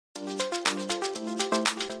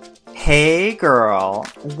Hey girl,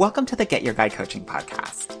 welcome to the Get Your Guy Coaching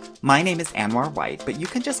podcast. My name is Anwar White, but you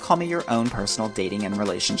can just call me your own personal dating and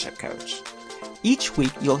relationship coach. Each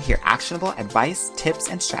week, you'll hear actionable advice, tips,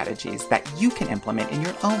 and strategies that you can implement in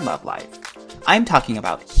your own love life. I'm talking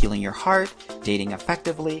about healing your heart, dating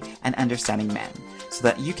effectively, and understanding men so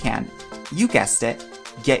that you can, you guessed it,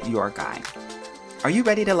 get your guy. Are you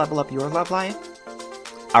ready to level up your love life?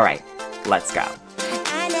 All right, let's go.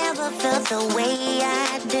 I never felt the way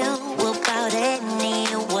I do about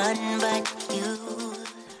anyone but you.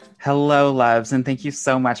 Hello, loves, and thank you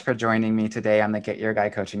so much for joining me today on the Get Your Guy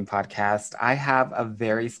Coaching podcast. I have a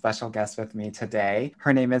very special guest with me today.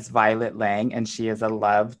 Her name is Violet Lang, and she is a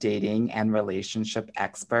love, dating, and relationship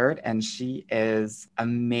expert, and she is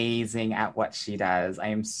amazing at what she does. I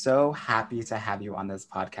am so happy to have you on this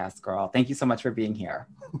podcast, girl. Thank you so much for being here.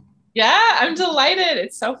 Yeah, I'm delighted.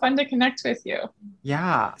 It's so fun to connect with you.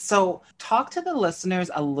 Yeah. So talk to the listeners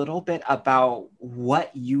a little bit about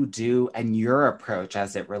what you do and your approach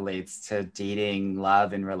as it relates to dating,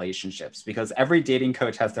 love, and relationships, because every dating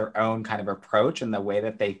coach has their own kind of approach and the way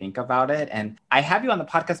that they think about it. And I have you on the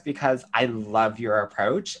podcast because I love your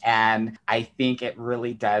approach, and I think it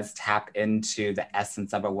really does tap into the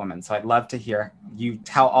essence of a woman. So I'd love to hear you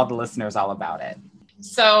tell all the listeners all about it.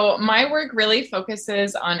 So my work really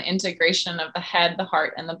focuses on integration of the head, the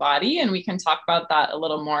heart, and the body. And we can talk about that a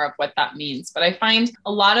little more of what that means. But I find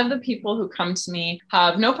a lot of the people who come to me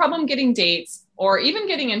have no problem getting dates or even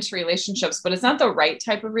getting into relationships, but it's not the right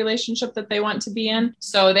type of relationship that they want to be in.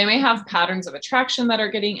 So they may have patterns of attraction that are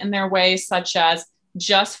getting in their way, such as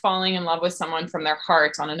just falling in love with someone from their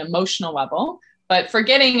heart on an emotional level, but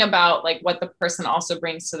forgetting about like what the person also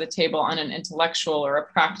brings to the table on an intellectual or a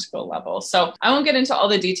practical level. So I won't get into all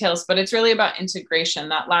the details, but it's really about integration.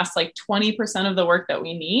 That last like 20% of the work that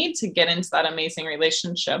we need to get into that amazing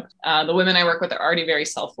relationship. The women I work with are already very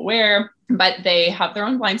self-aware, but they have their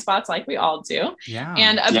own blind spots like we all do. Yeah.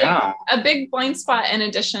 And a big blind spot in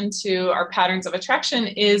addition to our patterns of attraction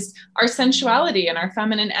is our sensuality and our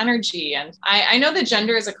feminine energy. And I know that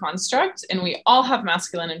gender is a construct and we all have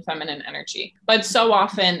masculine and feminine energy, but so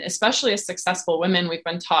often, especially as successful women, we've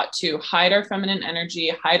been taught to hide our feminine energy,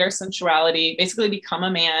 hide our sensuality, basically become a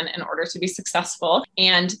man in order to be successful.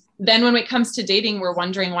 And then when it comes to dating, we're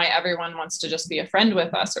wondering why everyone wants to just be a friend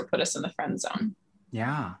with us or put us in the friend zone.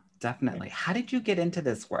 Yeah. Definitely. How did you get into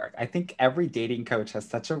this work? I think every dating coach has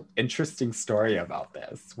such an interesting story about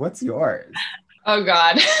this. What's yours? Oh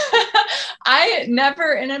God. I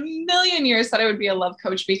never in a million years thought I would be a love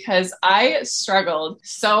coach because I struggled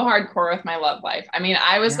so hardcore with my love life. I mean,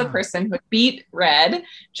 I was the person who beat red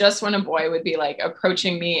just when a boy would be like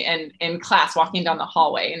approaching me in class, walking down the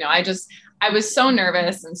hallway. You know, I was so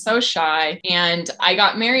nervous and so shy. And I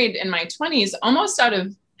got married in my 20s almost out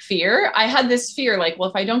of fear. I had this fear, like, well,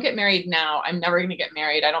 if I don't get married now, I'm never going to get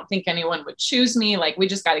married. I don't think anyone would choose me. Like, we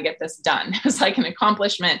just got to get this done. It was like an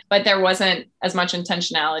accomplishment, but there wasn't as much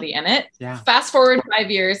intentionality in it. Yeah. Fast forward 5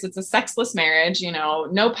 years, it's a sexless marriage, you know,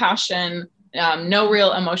 no passion, no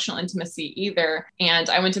real emotional intimacy either. And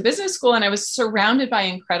I went to business school and I was surrounded by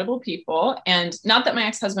incredible people. And not that my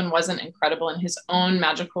ex-husband wasn't incredible in his own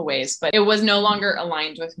magical ways, but it was no longer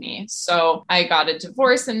aligned with me. So I got a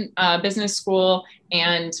divorce in business school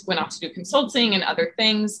and went off to do consulting and other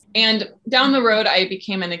things. And down the road, I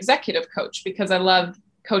became an executive coach because I love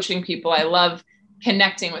coaching people. I love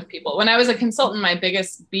connecting with people. When I was a consultant, my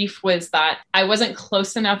biggest beef was that I wasn't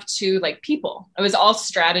close enough to like people. It was all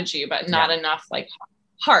strategy, but not enough like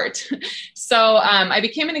heart. So I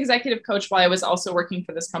became an executive coach while I was also working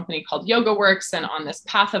for this company called Yoga Works and on this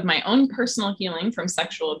path of my own personal healing from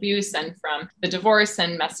sexual abuse and from the divorce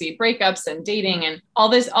and messy breakups and dating and all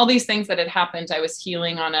these things that had happened. I was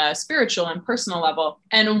healing on a spiritual and personal level.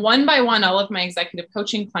 And one by one, all of my executive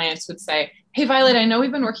coaching clients would say, hey, Violet, I know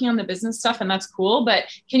we've been working on the business stuff and that's cool, but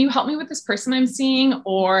can you help me with this person I'm seeing?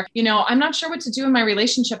 Or, you know, I'm not sure what to do in my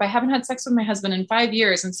relationship. I haven't had sex with my husband in 5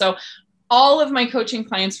 years. And so all of my coaching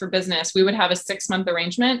clients for business, we would have a 6-month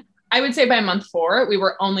arrangement. I would say by month 4, we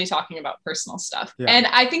were only talking about personal stuff. Yeah. And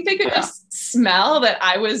I think they could just smell that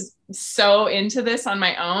I was so into this on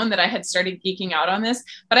my own that I had started geeking out on this,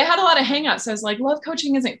 but I had a lot of hangups. I was like, love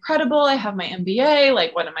coaching is incredible. I have my MBA.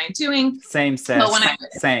 Like, what am I doing? Same, sis.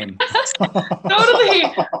 Same. Totally.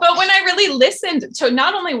 But when I really listened to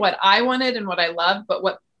not only what I wanted and what I loved, but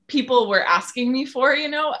what people were asking me for, you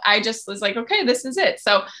know, I just was like, okay, this is it.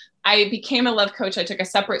 So I became a love coach. I took a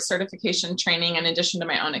separate certification training in addition to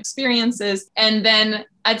my own experiences. And then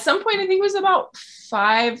at some point, I think it was about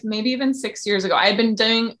 5, maybe even 6 years ago, I had been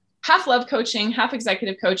doing half love coaching, half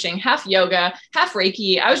executive coaching, half yoga, half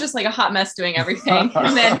Reiki. I was just like a hot mess doing everything.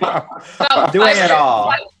 And then doing it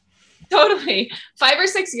all. Totally. 5 or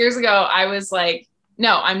 6 years ago, I was like,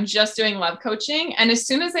 no, I'm just doing love coaching. And as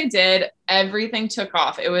soon as I did, everything took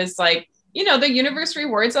off. It was like, the universe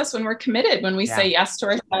rewards us when we're committed, when we say yes to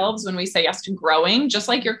ourselves, when we say yes to growing, just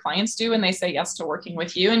like your clients do when they say yes to working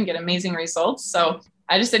with you and get amazing results. So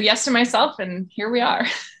I just said yes to myself, and here we are.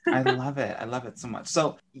 I love it. I love it so much.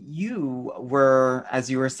 So you were, as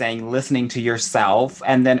you were saying, listening to yourself.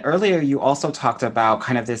 And then earlier you also talked about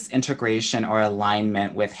kind of this integration or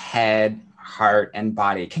alignment with head, heart, and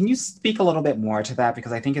body. Can you speak a little bit more to that?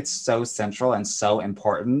 Because I think it's so central and so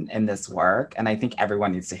important in this work. And I think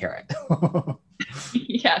everyone needs to hear it.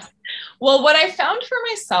 Yes. Well, what I found for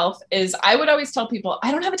myself is I would always tell people,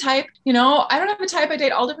 I don't have a type, I don't have a type. I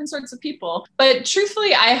date all different sorts of people. But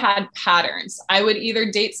truthfully, I had patterns. I would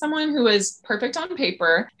either date someone who was perfect on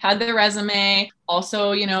paper, had their resume,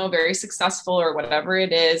 also, very successful or whatever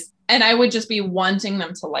it is. And I would just be wanting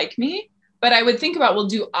them to like me. But I would think about, well,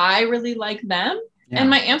 do I really like them? Yeah. And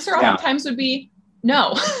my answer oftentimes would be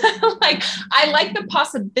no. Like, I like the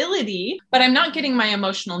possibility, but I'm not getting my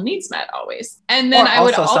emotional needs met always. And then I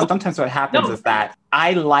would also sometimes what happens is that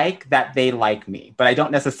I like that they like me, but I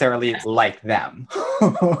don't necessarily like them.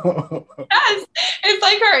 Yes. It's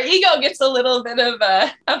like our ego gets a little bit of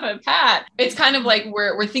a pat. It's kind of like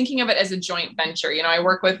we're thinking of it as a joint venture. I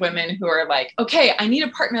work with women who are like, okay, I need a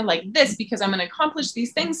partner like this because I'm going to accomplish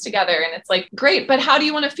these things together. And it's like, great, but how do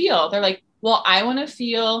you want to feel? They're like, well, I want to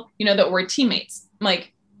feel, that we're teammates. I'm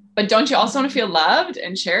like, but don't you also want to feel loved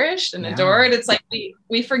and cherished and adored? It's like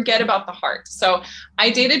we forget about the heart. So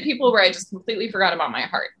I dated people where I just completely forgot about my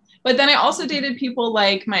heart. But then I also dated people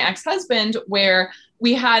like my ex-husband, where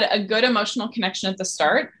we had a good emotional connection at the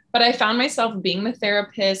start, but I found myself being the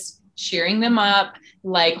therapist, cheering them up,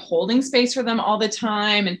 like holding space for them all the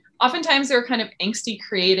time. And oftentimes they were kind of angsty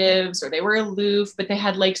creatives, or they were aloof, but they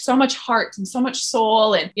had like so much heart and so much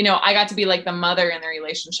soul. And, I got to be like the mother in the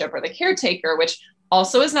relationship, or the caretaker, which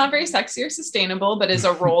also is not very sexy or sustainable, but is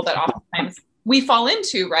a role that oftentimes we fall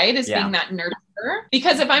into, right? Is being that nurturer.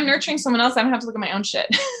 Because if I'm nurturing someone else, I don't have to look at my own shit.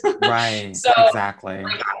 Right. So exactly.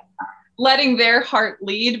 Letting their heart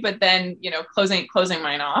lead, but then, closing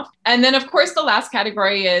mine off. And then of course, the last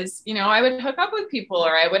category is, I would hook up with people,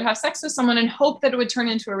 or I would have sex with someone and hope that it would turn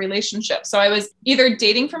into a relationship. So I was either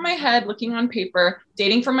dating from my head, looking on paper,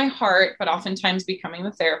 dating from my heart, but oftentimes becoming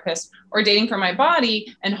the therapist, or dating from my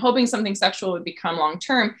body and hoping something sexual would become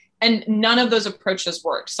long-term. And none of those approaches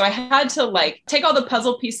worked. So I had to take all the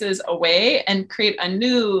puzzle pieces away and create a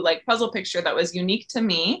new puzzle picture that was unique to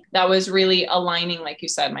me, that was really aligning, like you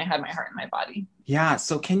said, my head, my heart, and my body. Yeah.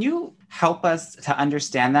 So can you help us to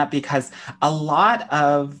understand that? Because a lot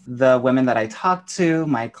of the women that I talk to,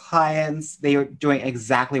 my clients, they are doing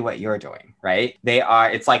exactly what you're doing, right?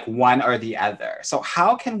 It's like one or the other. So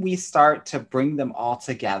how can we start to bring them all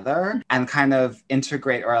together and kind of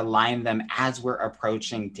integrate or align them as we're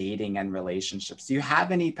approaching dating and relationships? Do you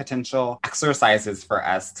have any potential exercises for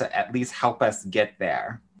us to at least help us get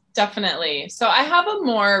there? Definitely. So I have a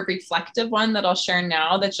more reflective one that I'll share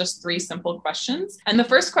now, that's just 3 simple questions. And the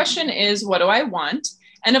first question is, what do I want?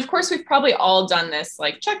 And of course, we've probably all done this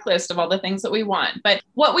checklist of all the things that we want. But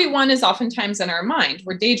what we want is oftentimes in our mind.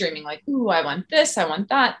 We're daydreaming ooh, I want this, I want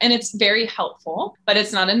that. And it's very helpful, but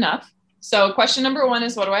it's not enough. So question number 1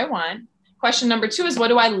 is, what do I want? Question number 2 is, what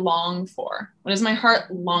do I long for? What is my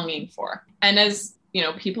heart longing for? And as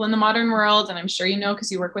people in the modern world, and I'm sure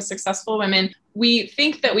because you work with successful women, we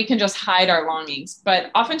think that we can just hide our longings. But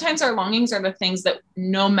oftentimes our longings are the things that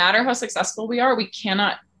no matter how successful we are, we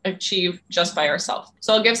cannot achieve just by ourselves.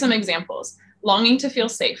 So I'll give some examples. Longing to feel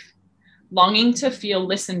safe, longing to feel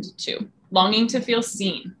listened to, longing to feel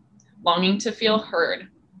seen, longing to feel heard,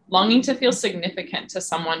 longing to feel significant to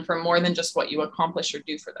someone for more than just what you accomplish or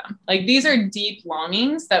do for them. These are deep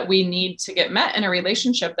longings that we need to get met in a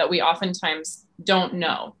relationship that we oftentimes don't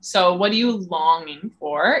know. So what are you longing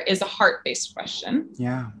for is a heart-based question.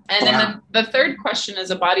 Yeah. And then the third question is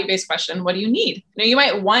a body-based question. What do you need? You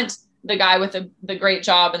might want the guy with the great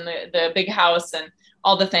job and the big house and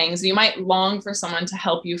all the things. You might long for someone to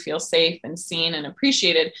help you feel safe and seen and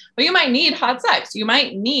appreciated, but you might need hot sex. You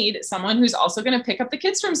might need someone who's also going to pick up the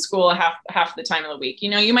kids from school half the time of the week.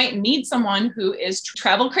 You might need someone who is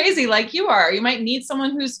travel crazy like you are. You might need someone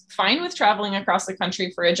who's fine with traveling across the country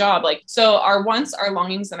for a job. So our wants, our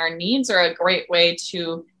longings, and our needs are a great way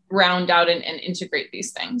to round out and integrate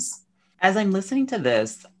these things. As I'm listening to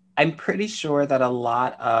this, I'm pretty sure that a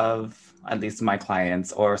lot of, at least my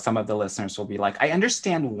clients or some of the listeners, will be like, I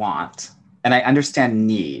understand want and I understand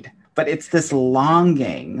need, but it's this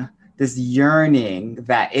longing, this yearning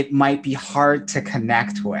that it might be hard to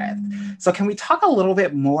connect with. So can we talk a little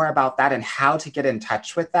bit more about that and how to get in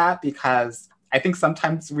touch with that? Because I think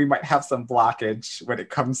sometimes we might have some blockage when it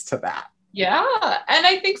comes to that. Yeah. And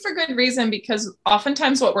I think for good reason, because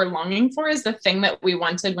oftentimes what we're longing for is the thing that we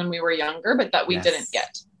wanted when we were younger, but that we didn't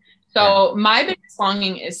get. So my biggest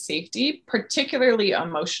longing is safety, particularly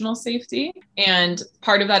emotional safety. And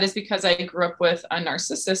part of that is because I grew up with a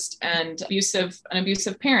narcissist and an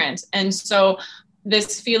abusive parent. And so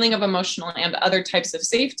this feeling of emotional and other types of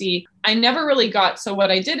safety, I never really got. So what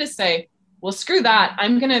I did is say, well, screw that.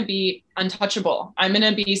 I'm going to be untouchable. I'm going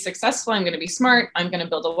to be successful. I'm going to be smart. I'm going to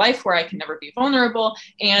build a life where I can never be vulnerable.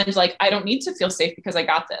 And like, I don't need to feel safe because I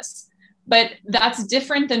got this. But that's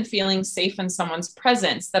different than feeling safe in someone's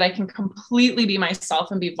presence, that I can completely be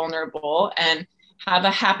myself and be vulnerable and have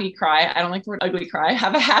a happy cry. I don't like the word ugly cry,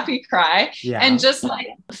 have a happy cry and just like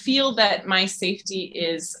feel that my safety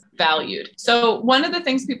is valued. So one of the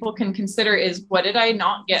things people can consider is, what did I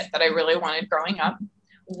not get that I really wanted growing up?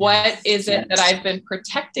 What is it that I've been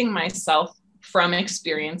protecting myself from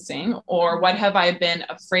experiencing, or what have I been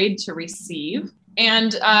afraid to receive?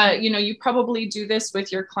 And, you probably do this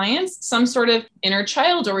with your clients, some sort of inner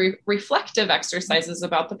child or reflective exercises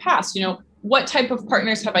about the past. What type of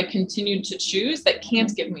partners have I continued to choose that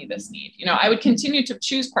can't give me this need? I would continue to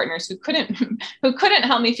choose partners who couldn't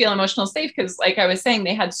help me feel emotional safe, because like I was saying,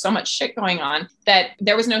 they had so much shit going on that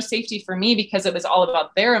there was no safety for me because it was all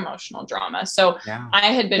about their emotional drama. So I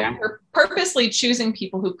had been purposely choosing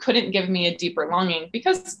people who couldn't give me a deeper longing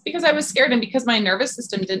because I was scared and because my nervous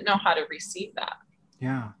system didn't know how to receive that.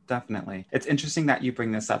 Yeah, definitely. It's interesting that you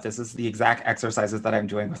bring this up. This is the exact exercises that I'm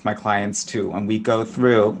doing with my clients too. When we go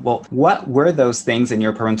through, well, what were those things in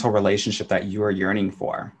your parental relationship that you were yearning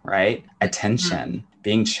for, right? Attention,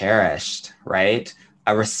 being cherished, right?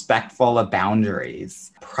 A respectful of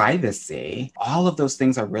boundaries, privacy, all of those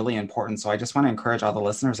things are really important. So I just want to encourage all the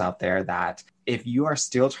listeners out there that if you are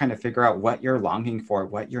still trying to figure out what you're longing for,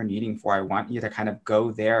 what you're needing for, I want you to kind of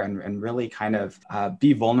go there and really kind of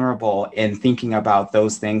be vulnerable in thinking about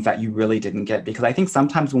those things that you really didn't get. Because I think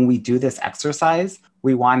sometimes when we do this exercise,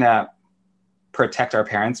 we want to protect our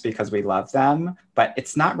parents because we love them, but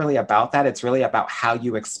it's not really about that. It's really about how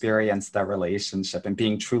you experience the relationship and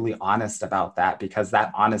being truly honest about that, because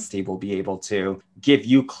that honesty will be able to give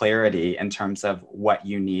you clarity in terms of what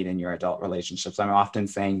you need in your adult relationships. I'm often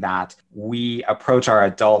saying that we approach our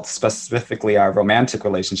adults, specifically our romantic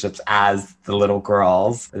relationships, as the little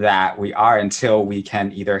girls that we are until we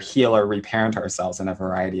can either heal or reparent ourselves in a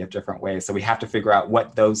variety of different ways. So we have to figure out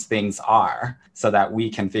what those things are so that we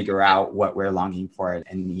can figure out what we're longing for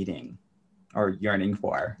and needing or yearning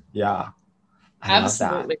for. Yeah.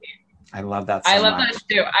 Absolutely. I love that so I love much. that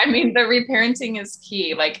too. I mean, the reparenting is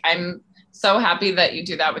key. Like, I'm so happy that you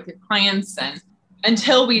do that with your clients. And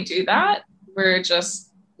until we do that, we're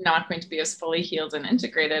just not going to be as fully healed and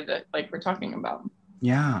integrated like we're talking about.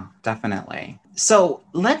 Yeah, definitely. So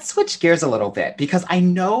let's switch gears a little bit, because I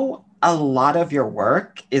know a lot of your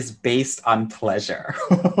work is based on pleasure.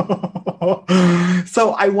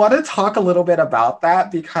 So I want to talk a little bit about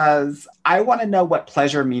that, because I want to know what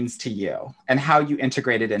pleasure means to you and how you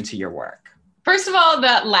integrate it into your work. First of all,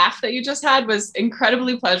 that laugh that you just had was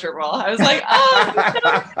incredibly pleasurable. I was like, oh, I'm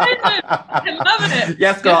so excited. I love it.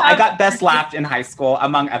 Yes, girl. I got best laughed in high school,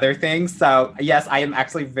 among other things. So yes, I am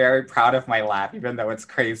actually very proud of my laugh, even though it's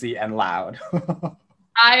crazy and loud.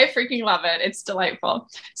 I freaking love it. It's delightful.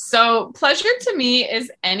 So pleasure to me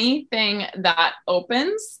is anything that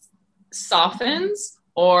opens, softens,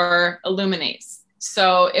 or illuminates.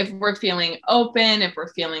 So if we're feeling open, if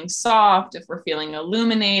we're feeling soft, if we're feeling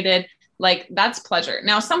illuminated, like, that's pleasure.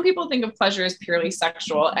 Now, some people think of pleasure as purely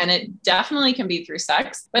sexual, and it definitely can be through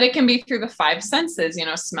sex, but it can be through the five senses,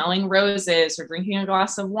 smelling roses or drinking a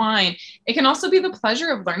glass of wine. It can also be the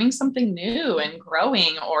pleasure of learning something new and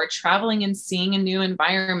growing, or traveling and seeing a new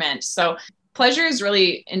environment. So pleasure is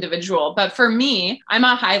really individual, but for me, I'm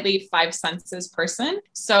a highly five senses person.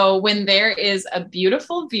 So when there is a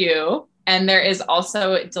beautiful view and there is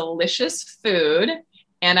also delicious food,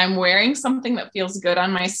 and I'm wearing something that feels good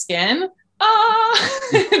on my skin,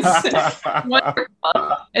 it's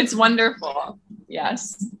wonderful. It's wonderful.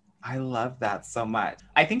 Yes. I love that so much.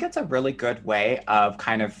 I think it's a really good way of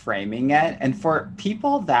kind of framing it. And for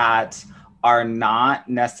people that are not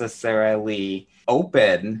necessarily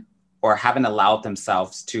open or haven't allowed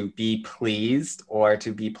themselves to be pleased or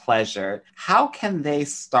to be pleasured, how can they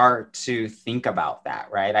start to think about that,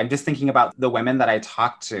 right? I'm just thinking about the women that I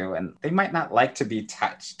talk to, and they might not like to be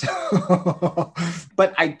touched.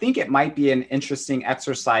 But I think it might be an interesting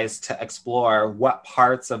exercise to explore what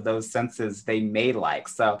parts of those senses they may like.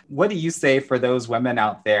 So what do you say for those women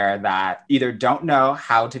out there that either don't know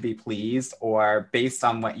how to be pleased, or based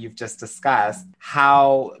on what you've just discussed,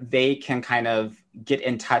 how they can kind of get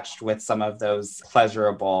in touch with some of those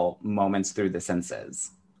pleasurable moments through the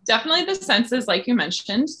senses? Definitely the senses, like you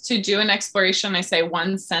mentioned, to do an exploration, I say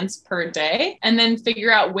 1 sense per day, and then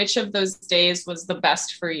figure out which of those days was the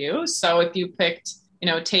best for you. So if you picked,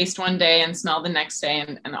 taste one day and smell the next day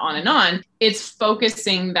and on, it's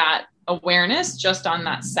focusing that awareness just on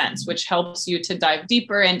that sense, which helps you to dive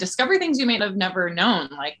deeper and discover things you may have never known.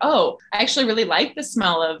 Like, oh, I actually really like the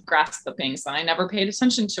smell of grass clippings and I never paid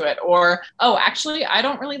attention to it. Or, oh, actually, I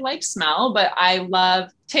don't really like smell, but I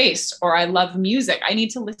love taste, or I love music. I need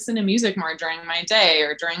to listen to music more during my day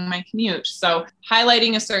or during my commute. So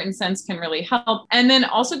highlighting a certain sense can really help. And then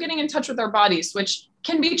also getting in touch with our bodies, which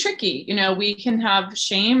can be tricky. We can have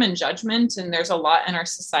shame and judgment, and there's a lot in our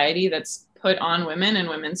society that's put on women and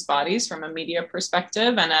women's bodies from a media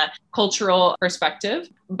perspective and a cultural perspective.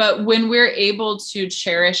 But when we're able to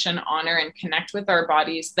cherish and honor and connect with our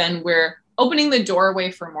bodies, then we're opening the doorway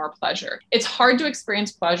for more pleasure. It's hard to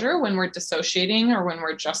experience pleasure when we're dissociating or when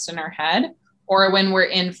we're just in our head, or when we're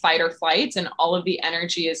in fight or flight and all of the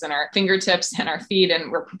energy is in our fingertips and our feet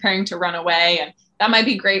and we're preparing to run away. And that might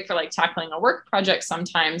be great for like tackling a work project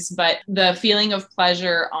sometimes, but the feeling of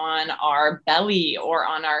pleasure on our belly or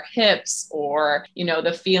on our hips, or,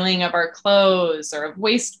 the feeling of our clothes or of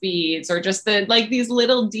waist beads, or just these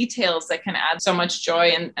little details that can add so much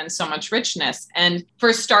joy and so much richness. And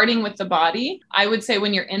for starting with the body, I would say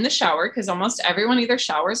when you're in the shower, because almost everyone either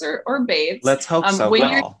showers or bathes. Let's hope so,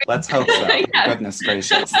 girl. Let's hope so. Yes. Goodness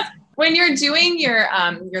gracious. When you're doing your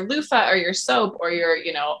loofah or your soap or your,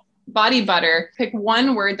 body butter, pick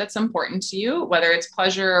one word that's important to you, whether it's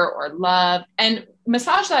pleasure or love, and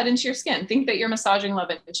massage that into your skin. Think that you're massaging love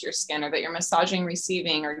into your skin, or that you're massaging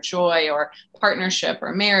receiving or joy or partnership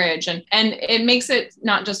or marriage. And it makes it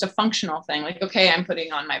not just a functional thing. Like, okay, I'm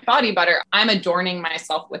putting on my body butter. I'm adorning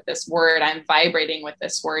myself with this word. I'm vibrating with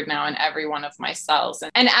this word now in every one of my cells.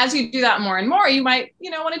 And as you do that more and more, you might,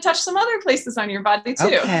 want to touch some other places on your body too.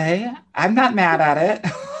 Okay. I'm not mad at it.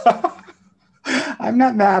 I'm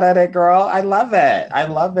not mad at it, girl. I love it. I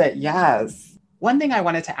love it. Yes. One thing I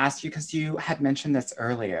wanted to ask you, because you had mentioned this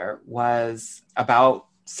earlier, was about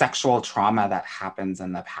sexual trauma that happens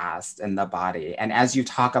in the past in the body. And as you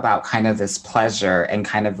talk about kind of this pleasure and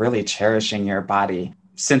kind of really cherishing your body,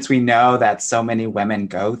 since we know that so many women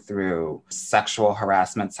go through sexual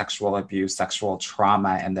harassment, sexual abuse, sexual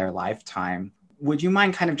trauma in their lifetime, would you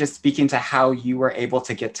mind kind of just speaking to how you were able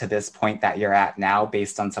to get to this point that you're at now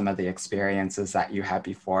based on some of the experiences that you had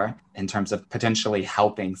before, in terms of potentially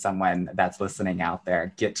helping someone that's listening out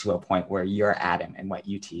there get to a point where you're at in what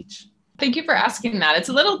you teach? Thank you for asking that. It's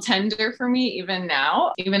a little tender for me even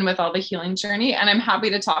now, even with all the healing journey, and I'm happy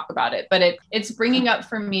to talk about it. But it's bringing up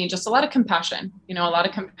for me just a lot of compassion, a lot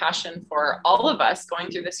of compassion for all of us going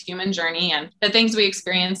through this human journey and the things we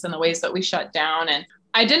experience and the ways that we shut down. And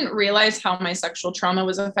I didn't realize how my sexual trauma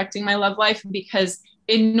was affecting my love life, because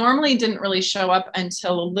it normally didn't really show up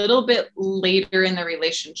until a little bit later in the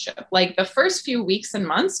relationship. Like the first few weeks and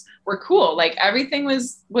months were cool. Like everything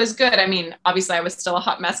was good. I mean, obviously I was still a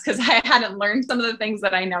hot mess because I hadn't learned some of the things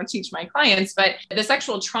that I now teach my clients, but the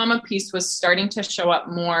sexual trauma piece was starting to show up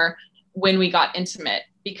more when we got intimate,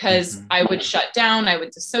 because I would shut down, I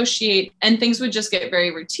would dissociate, and things would just get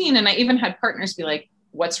very routine. And I even had partners be like,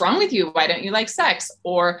 what's wrong with you? Why don't you like sex?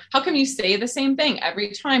 Or how come you say the same thing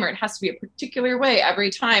every time? Or it has to be a particular way every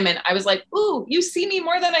time. And I was like, ooh, you see me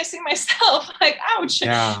more than I see myself. Like, ouch.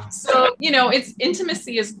 Yeah. So, it's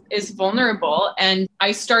intimacy is vulnerable. And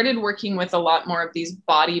I started working with a lot more of these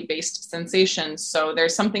body-based sensations. So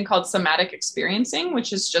there's something called somatic experiencing,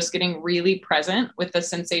 which is just getting really present with the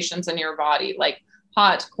sensations in your body, like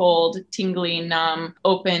hot, cold, tingly, numb,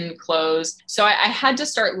 open, closed. So I had to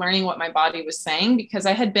start learning what my body was saying, because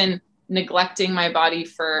I had been neglecting my body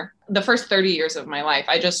for the first 30 years of my life.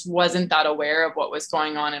 I just wasn't that aware of what was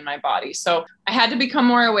going on in my body. So I had to become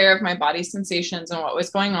more aware of my body sensations and what was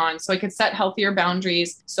going on, so I could set healthier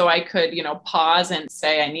boundaries, so I could, pause and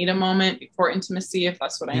say, I need a moment before intimacy if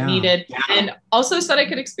that's what I needed. Yeah. And also so that I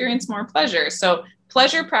could experience more pleasure. So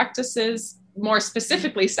pleasure practices, more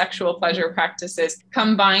specifically sexual pleasure practices,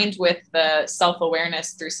 combined with the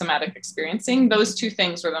self-awareness through somatic experiencing, those two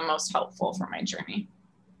things were the most helpful for my journey.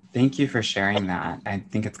 Thank you for sharing that. I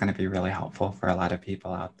think it's going to be really helpful for a lot of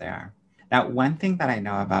people out there. Now, one thing that I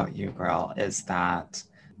know about you, girl, is that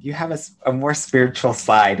you have a more spiritual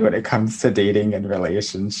side when it comes to dating and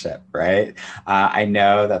relationship, right? I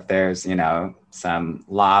know that there's, some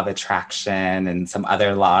law of attraction and some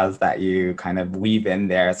other laws that you kind of weave in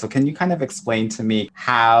there. So can you kind of explain to me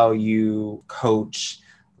how you coach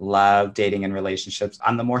love, dating, and relationships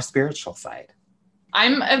on the more spiritual side?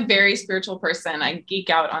 I'm a very spiritual person. I geek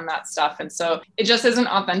out on that stuff. And so it just isn't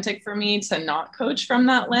authentic for me to not coach from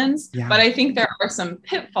that lens. Yeah. But I think there are some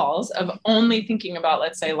pitfalls of only thinking about,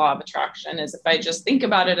 let's say, law of attraction is if I just think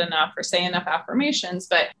about it enough or say enough affirmations.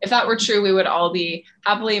 But if that were true, we would all be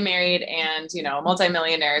happily married and,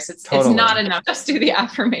 multimillionaires. It's not enough just to do the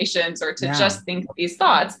affirmations or to just think these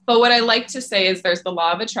thoughts. But what I like to say is there's the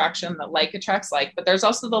law of attraction that like attracts like, but there's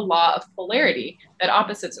also the law of polarity that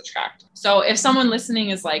opposites attract. So if someone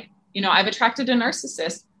listening is like, I've attracted a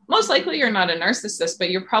narcissist, most likely you're not a narcissist,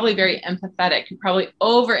 but you're probably very empathetic. You probably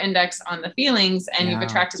over-index on the feelings and you've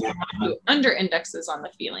attracted someone who under-indexes on the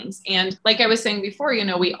feelings. And like I was saying before,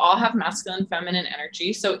 we all have masculine, feminine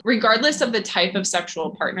energy. So regardless of the type of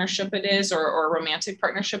sexual partnership it is or romantic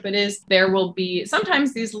partnership it is, there will be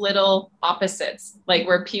sometimes these little opposites, like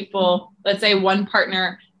where people, let's say one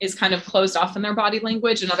partner is kind of closed off in their body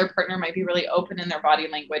language. Another partner might be really open in their body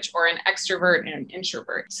language, or an extrovert and an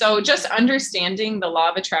introvert. So just understanding the law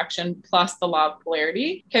of attraction plus the law of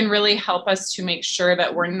polarity can really help us to make sure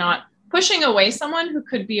that we're not pushing away someone who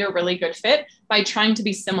could be a really good fit by trying to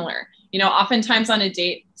be similar. Oftentimes on a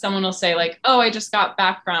date, someone will say like, oh, I just got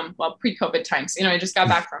back from, pre-COVID times, I just got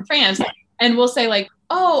back from France. And we'll say like,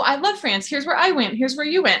 oh, I love France. Here's where I went. Here's where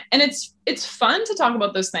you went. And it's fun to talk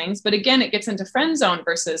about those things. But again, it gets into friend zone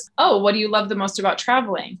versus, oh, what do you love the most about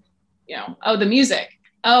traveling? Oh, the music.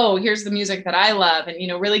 Oh, here's the music that I love. And,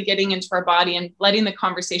 really getting into our body and letting the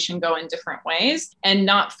conversation go in different ways and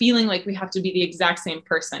not feeling like we have to be the exact same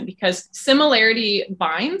person, because similarity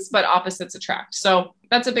binds, but opposites attract. So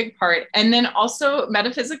that's a big part. And then also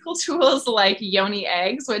metaphysical tools like yoni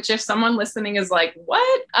eggs, which if someone listening is like,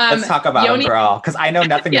 what? Let's talk about them, girl, because I know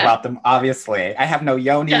nothing about them, obviously. I have no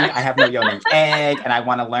yoni, I have no yoni egg, and I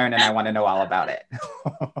want to learn and I want to know all about it.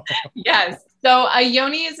 Yes. So a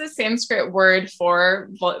yoni is a Sanskrit word for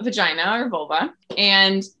vagina or vulva.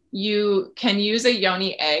 And you can use a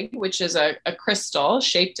yoni egg, which is a crystal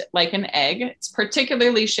shaped like an egg. It's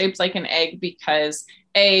particularly shaped like an egg because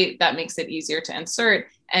A, that makes it easier to insert,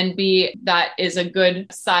 and B, that is a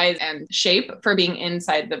good size and shape for being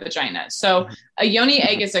inside the vagina. So a yoni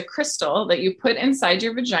egg is a crystal that you put inside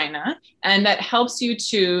your vagina, and that helps you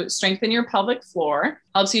to strengthen your pelvic floor,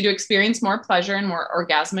 helps you to experience more pleasure and more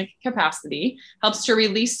orgasmic capacity, helps to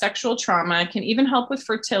release sexual trauma, can even help with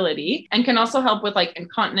fertility, and can also help with like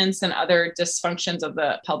incontinence and other dysfunctions of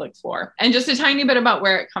the pelvic floor. And just a tiny bit about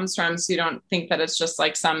where it comes from, so you don't think that it's just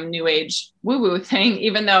like some new age woo-woo thing,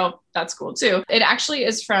 even though that's cool too. It actually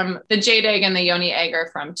is from the jade egg and the yoni egg are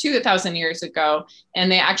from 2,000 years ago,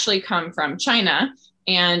 and they actually come from China.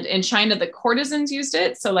 And in China, the courtesans used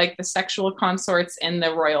it. So like the sexual consorts in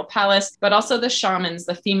the royal palace, but also the shamans,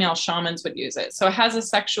 the female shamans would use it. So it has a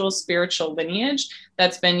sexual spiritual lineage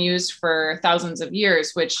that's been used for thousands of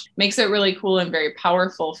years, which makes it really cool and very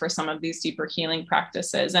powerful for some of these deeper healing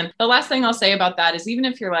practices. And the last thing I'll say about that is even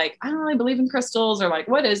if you're like, I don't really believe in crystals or like,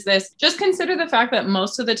 what is this? Just consider the fact that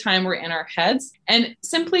most of the time we're in our heads, and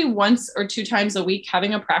simply once or two times a week,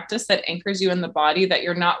 having a practice that anchors you in the body, that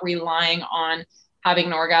you're not relying on having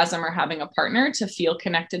an orgasm or having a partner to feel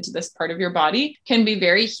connected to this part of your body, can be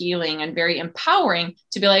very healing and very empowering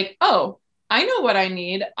to be like, oh, I know what I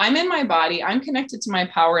need. I'm in my body. I'm connected to my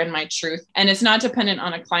power and my truth. And it's not dependent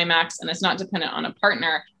on a climax, and it's not dependent on a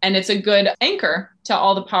partner. And it's a good anchor to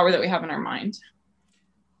all the power that we have in our mind.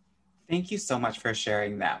 Thank you so much for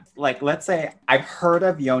sharing that. Like, let's say I've heard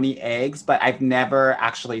of yoni eggs, but I've never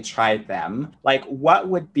actually tried them. Like, what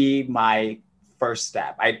would be my first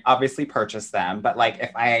step? I obviously purchase them, but like if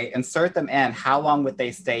I insert them in, how long would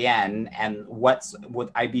they stay in? And would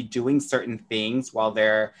I be doing certain things while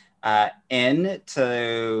they're in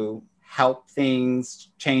to help things,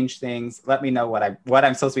 change things? Let me know what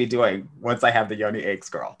I'm supposed to be doing once I have the yoni eggs,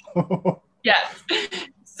 girl. Yes.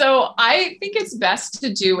 So I think it's best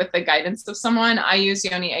to do with the guidance of someone. I use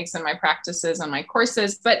yoni eggs in my practices and my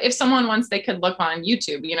courses, but if someone wants, they could look on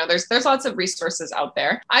YouTube. There's lots of resources out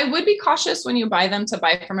there. I would be cautious when you buy them to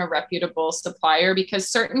buy from a reputable supplier, because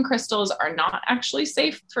certain crystals are not actually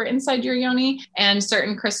safe for inside your yoni, and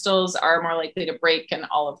certain crystals are more likely to break and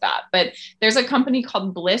all of that. But there's a company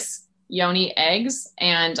called Bliss Yoni Eggs,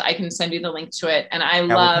 and I can send you the link to it. And I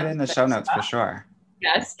love we'll put it in the show notes for sure.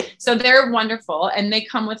 Yes. So they're wonderful. And they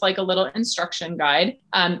come with like a little instruction guide.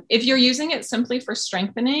 If you're using it simply for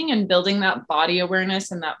strengthening and building that body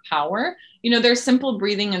awareness and that power, there's simple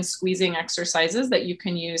breathing and squeezing exercises that you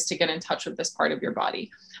can use to get in touch with this part of your body.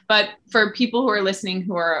 But for people who are listening,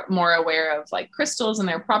 who are more aware of like crystals and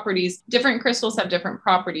their properties, different crystals have different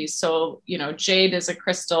properties. So, jade is a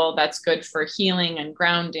crystal that's good for healing and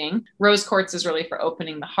grounding. Rose quartz is really for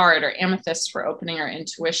opening the heart, or amethyst for opening our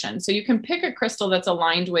intuition. So you can pick a crystal that's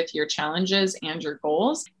aligned with your challenges and your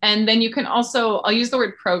goals. And then you can also, I'll use the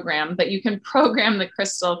word program, but you can program the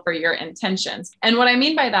crystal for your intentions. And what I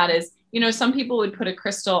mean by that is, some people would put a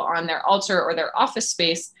crystal on their altar or their office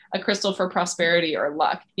space, a crystal for prosperity or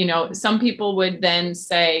luck. Some people would then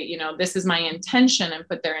say, this is my intention, and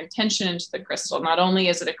put their intention into the crystal. Not only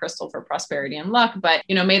is it a crystal for prosperity and luck, but,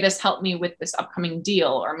 may this help me with this upcoming deal,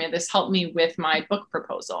 or may this help me with my book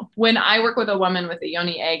proposal. When I work with a woman with a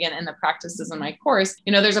yoni egg and in the practices in my course,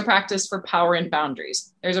 there's a practice for power and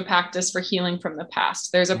boundaries. There's a practice for healing from the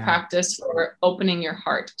past. There's a practice for opening your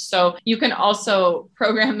heart. So you can also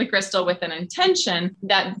program the crystal with an intention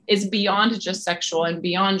that is beyond just sexual and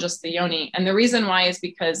beyond just the yoni. And the reason why is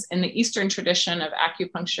because in the Eastern tradition of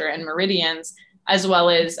acupuncture and meridians, as well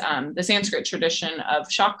as the Sanskrit tradition of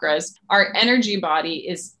chakras, our energy body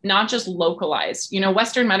is not just localized.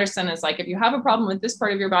 Western medicine is like, if you have a problem with this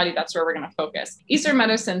part of your body, that's where we're going to focus. Eastern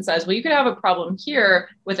medicine says, well, you could have a problem here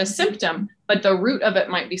with a symptom, but the root of it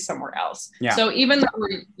might be somewhere else. Yeah. So even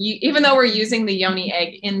though we're using the yoni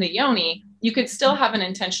egg in the yoni, you could still have an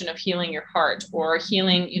intention of healing your heart, or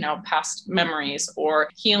healing, past memories, or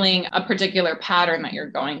healing a particular pattern that you're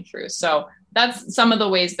going through. So that's some of the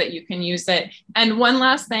ways that you can use it. And one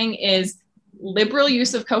last thing is liberal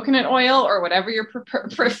use of coconut oil, or whatever your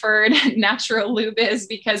preferred natural lube is,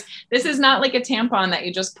 because this is not like a tampon that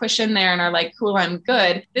you just push in there and are like, cool, I'm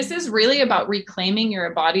good. This is really about reclaiming your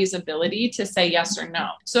body's ability to say yes or no.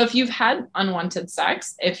 So if you've had unwanted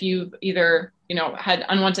sex, if you've either had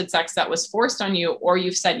unwanted sex that was forced on you, or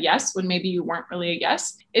you've said yes when maybe you weren't really a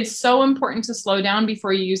yes, it's so important to slow down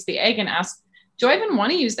before you use the egg and ask, do I even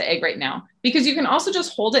want to use the egg right now? Because you can also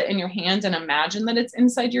just hold it in your hand and imagine that it's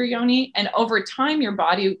inside your yoni. And over time, your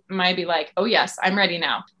body might be like, oh yes, I'm ready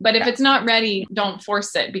now. But if it's not ready, don't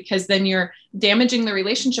force it, because then you're damaging the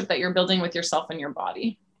relationship that you're building with yourself and your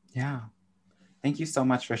body. Yeah. Thank you so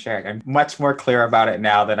much for sharing. I'm much more clear about it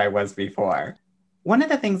now than I was before. One of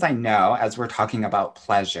the things I know as we're talking about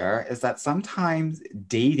pleasure is that sometimes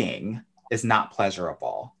dating is not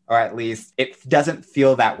pleasurable, or at least it doesn't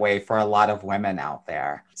feel that way for a lot of women out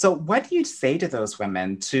there. So what do you say to those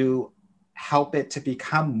women to help it to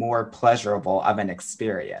become more pleasurable of an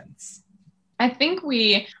experience? I think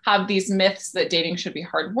we have these myths that dating should be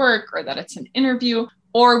hard work, or that it's an interview,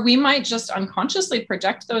 or we might just unconsciously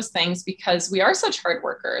project those things because we are such hard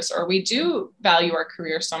workers, or we do value our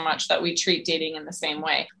career so much that we treat dating in the same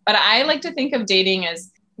way. But I like to think of dating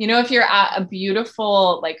as, if you're at a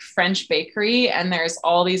beautiful like French bakery and there's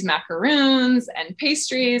all these macaroons and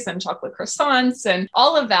pastries and chocolate croissants and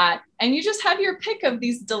all of that, and you just have your pick of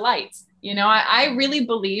these delights. I really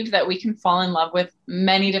believe that we can fall in love with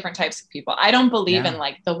many different types of people. I don't believe in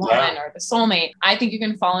like the one or the soulmate. I think you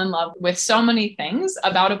can fall in love with so many things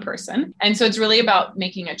about a person. And so it's really about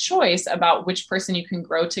making a choice about which person you can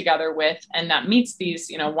grow together with, and that meets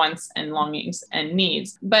these, wants and longings and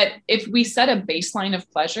needs. But if we set a baseline of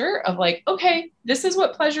pleasure of like, okay, this is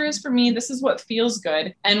what pleasure is for me, this is what feels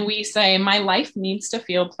good, and we say, my life needs to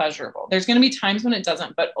feel pleasurable. There's going to be times when it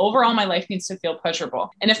doesn't, but overall, my life needs to feel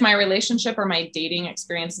pleasurable. And if my relationship or my dating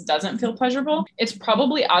experience doesn't feel pleasurable, it's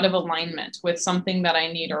probably out of alignment with something that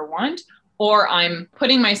I need or want, or I'm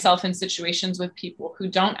putting myself in situations with people who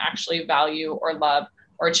don't actually value or love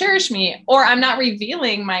or cherish me, or I'm not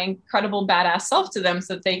revealing my incredible badass self to them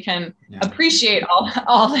so that they can appreciate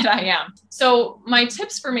all that I am. So my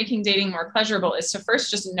tips for making dating more pleasurable is to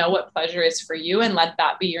first just know what pleasure is for you, and let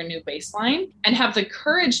that be your new baseline, and have the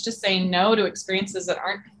courage to say no to experiences that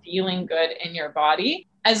aren't feeling good in your body.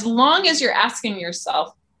 As long as you're asking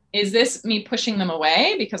yourself, is this me pushing them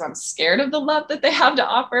away because I'm scared of the love that they have to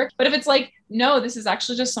offer? But if it's like, no, this is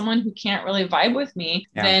actually just someone who can't really vibe with me,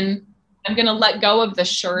 then I'm going to let go of the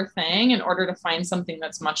sure thing in order to find something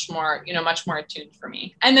that's much more attuned for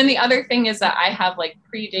me. And then the other thing is that I have like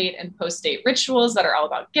pre-date and post-date rituals that are all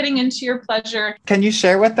about getting into your pleasure. Can you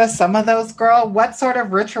share with us some of those, girl? What sort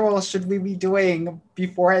of rituals should we be doing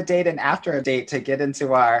before a date and after a date to get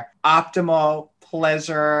into our optimal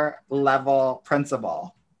pleasure level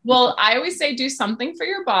principle? Well, I always say do something for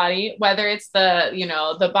your body, whether it's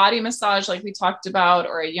the body massage like we talked about,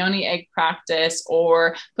 or a yoni egg practice,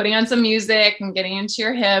 or putting on some music and getting into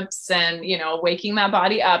your hips and, waking that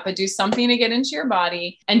body up, but do something to get into your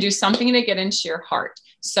body and do something to get into your heart.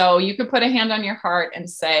 So you could put a hand on your heart and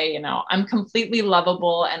say, I'm completely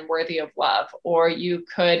lovable and worthy of love. Or you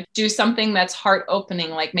could do something that's heart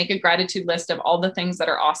opening, like make a gratitude list of all the things that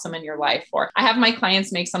are awesome in your life. Or I have my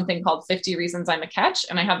clients make something called 50 Reasons I'm a Catch,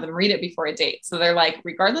 and I have them read it before a date. So they're like,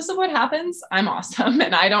 regardless of what happens, I'm awesome.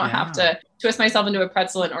 And I don't have to twist myself into a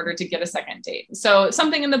pretzel in order to get a second date. So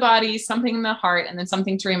something in the body, something in the heart, and then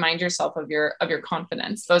something to remind yourself of your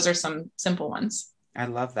confidence. Those are some simple ones. I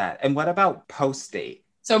love that. And what about post-date?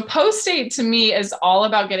 So post-date to me is all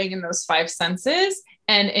about getting in those five senses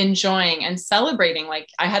and enjoying and celebrating. Like,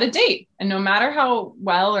 I had a date, and no matter how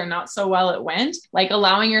well or not so well it went, like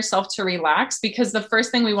allowing yourself to relax, because the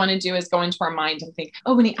first thing we want to do is go into our mind and think,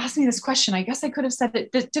 oh, when he asked me this question, I guess I could have said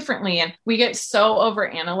it differently. And we get so over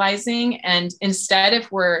analyzing. And instead,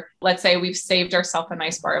 if let's say we've saved ourselves a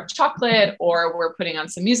nice bar of chocolate, or we're putting on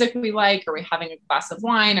some music we like, or we're having a glass of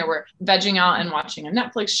wine, or we're vegging out and watching a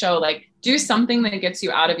Netflix show, like do something that gets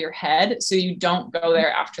you out of your head so you don't go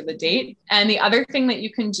there after the date. And the other thing that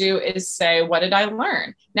you can do is say, what did I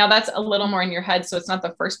learn? Now that's a little more in your head, so it's not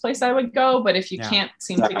the first place I would go, but if you can't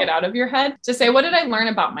seem to get out of your head, to say, what did I learn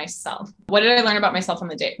about myself? What did I learn about myself on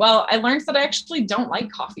the date? Well, I learned that I actually don't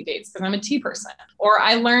like coffee dates because I'm a tea person. Or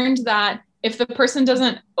I learned that if the person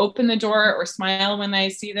doesn't open the door or smile when I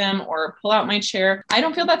see them or pull out my chair, I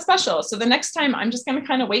don't feel that special. So the next time I'm just going to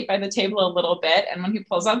kind of wait by the table a little bit. And when he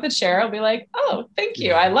pulls out the chair, I'll be like, oh, thank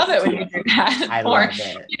you. I love it when you do that. I love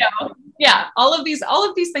it. All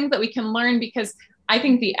of these things that we can learn, because I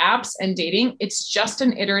think the apps and dating, it's just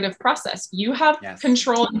an iterative process. You have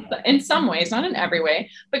control in some ways, not in every way,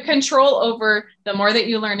 but control over the more that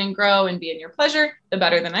you learn and grow and be in your pleasure, the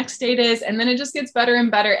better the next date is. And then it just gets better and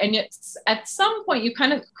better. And it's, at some point you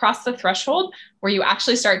kind of cross the threshold where you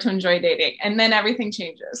actually start to enjoy dating, and then everything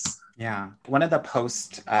changes. Yeah. One of the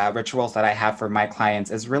post rituals that I have for my clients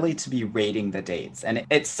is really to be rating the dates. And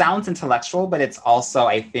it sounds intellectual, but it's also,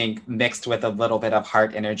 I think, mixed with a little bit of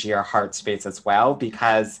heart energy or heart space as well.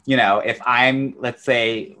 Because, if I'm, let's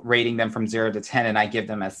say, rating them from 0 to 10 and I give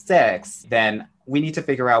them a 6, then we need to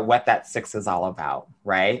figure out what that 6 is all about,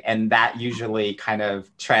 right? And that usually kind of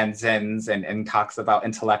transcends and talks about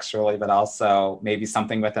intellectually, but also maybe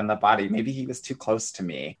something within the body. Maybe he was too close to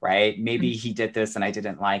me, right? Maybe he did this and I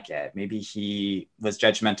didn't like it. Maybe he was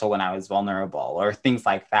judgmental when I was vulnerable, or things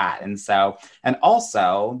like that. And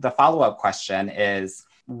also the follow-up question is,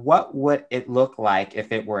 what would it look like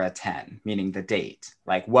if it were a 10, meaning the date?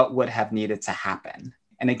 Like, what would have needed to happen?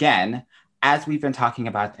 And again, as we've been talking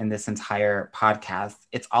about in this entire podcast,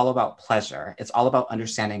 it's all about pleasure. It's all about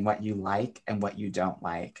understanding what you like and what you don't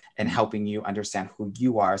like, and helping you understand who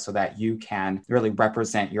you are so that you can really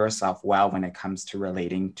represent yourself well when it comes to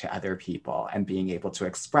relating to other people and being able to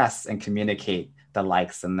express and communicate the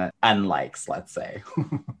likes and the unlikes, let's say.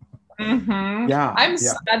 Mm-hmm. Yeah. I'm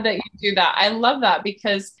so glad that you do that. I love that,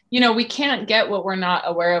 because, we can't get what we're not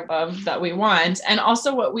aware of that we want, and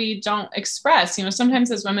also what we don't express.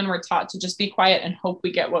 Sometimes as women, we're taught to just be quiet and hope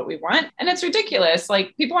we get what we want. And it's ridiculous.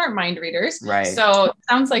 Like, people aren't mind readers. Right. So it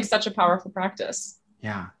sounds like such a powerful practice.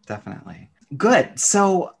 Yeah, definitely. Good.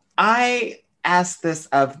 So I asked this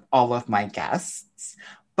of all of my guests,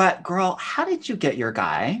 but girl, how did you get your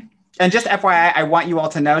guy? And just FYI, I want you all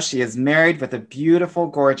to know she is married with a beautiful,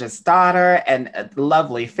 gorgeous daughter and a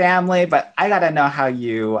lovely family, but I got to know how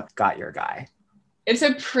you got your guy. It's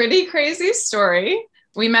a pretty crazy story.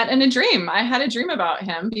 We met in a dream. I had a dream about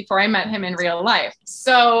him before I met him in real life.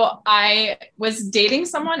 So I was dating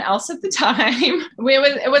someone else at the time.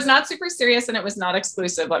 It was not super serious, and it was not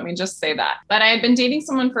exclusive. Let me just say that. But I had been dating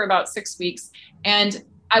someone for about 6 weeks, and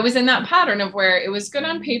I was in that pattern of where it was good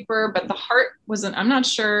on paper, but the heart wasn't, I'm not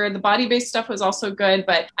sure. The body-based stuff was also good,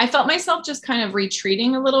 but I felt myself just kind of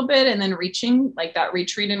retreating a little bit and then reaching, like that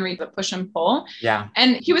retreat and the push and pull. Yeah.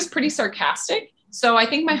 And he was pretty sarcastic. So I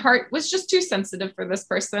think my heart was just too sensitive for this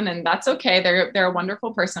person, and that's okay. They're a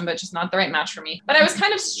wonderful person, but just not the right match for me. But I was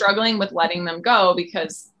kind of struggling with letting them go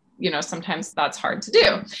because sometimes that's hard to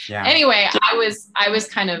do. Yeah. Anyway, I was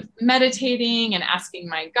kind of meditating and asking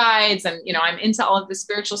my guides, and, I'm into all of the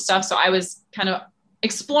spiritual stuff. So I was kind of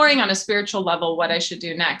exploring on a spiritual level what I should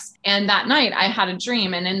do next. And that night I had a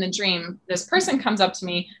dream, and in the dream, this person comes up to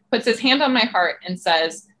me, puts his hand on my heart and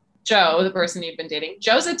says, Joe, the person you've been dating,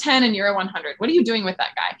 Joe's a 10 and you're a 100. What are you doing with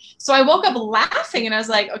that guy? So I woke up laughing, and I was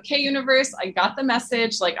like, okay, universe, I got the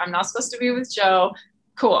message. Like, I'm not supposed to be with Joe.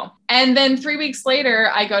 Cool. And then 3 weeks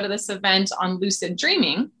later, I go to this event on lucid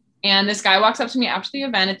dreaming. And this guy walks up to me after the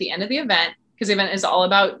event, at the end of the event, because the event is all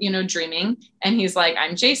about, dreaming. And he's like,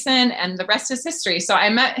 I'm Jason, and the rest is history. So I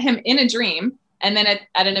met him in a dream. And then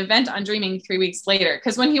at an event on dreaming 3 weeks later,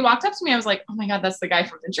 because when he walked up to me, I was like, oh my God, that's the guy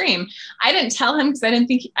from the dream. I didn't tell him because I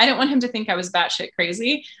didn't want him to think I was batshit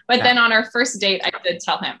crazy. But then on our first date, I did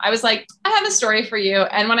tell him. I was like, I have a story for you.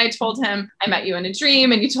 And when I told him I met you in a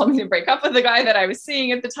dream and you told me to break up with the guy that I was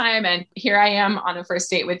seeing at the time, and here I am on a first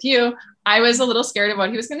date with you, I was a little scared of what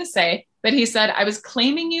he was going to say. But he said, I was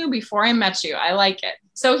claiming you before I met you. I like it.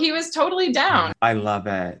 So he was totally down. I love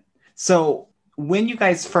it. So when you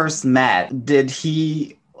guys first met,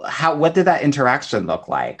 what did that interaction look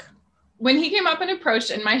like? When he came up and approached,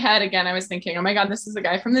 in my head, again, I was thinking, oh my God, this is the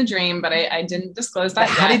guy from the dream, but I didn't disclose that.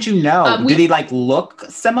 How did you know? Did he look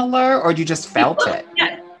similar, or you just felt it?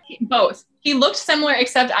 Yeah, both. He looked similar,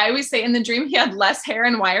 except I always say in the dream, he had less hair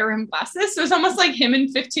and wire rim glasses. So it was almost like him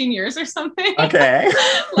in 15 years or something. Okay.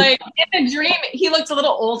 In the dream, he looked a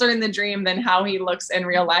little older in the dream than how he looks in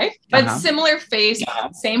real life, but similar face,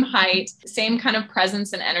 same height, same kind of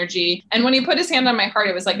presence and energy. And when he put his hand on my heart,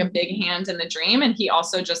 it was like a big hand in the dream. And he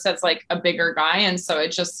also just has like a bigger guy. And so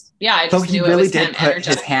it just, I just knew it was him. So he really did put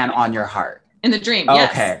his hand on your heart? In the dream, yes.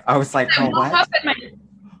 Okay. I was like, what?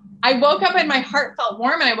 I woke up and my heart felt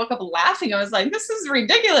warm, and I woke up laughing. I was like, this is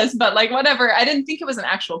ridiculous, but whatever. I didn't think it was an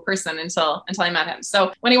actual person until I met him.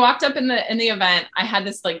 So when he walked up in the event, I had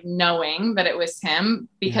this knowing that it was him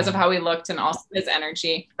because of how he looked and also his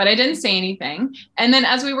energy, but I didn't say anything. And then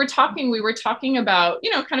as we were talking about,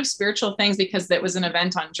 kind of spiritual things, because it was an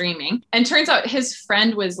event on dreaming. And turns out his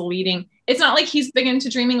friend was leading. It's not like he's big into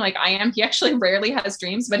dreaming like I am. He actually rarely has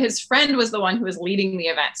dreams, but his friend was the one who was leading the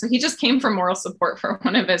event. So he just came for moral support for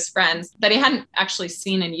one of his friends that he hadn't actually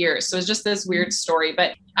seen in years. So it was just this weird story.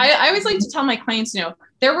 But I always like to tell my clients,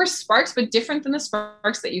 there were sparks, but different than the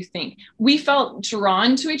sparks that you think. We felt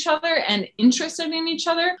drawn to each other and interested in each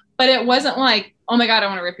other, but it wasn't like, oh my God, I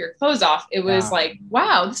want to rip your clothes off. It was like,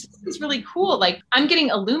 wow, this is really cool. I'm getting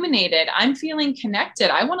illuminated. I'm feeling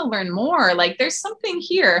connected. I want to learn more. There's something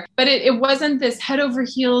here, but it wasn't this head over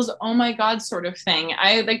heels, oh my God, sort of thing.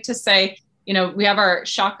 I like to say, we have our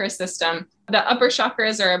chakra system. The upper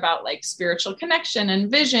chakras are about spiritual connection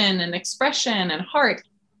and vision and expression and heart.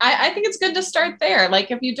 I think it's good to start there.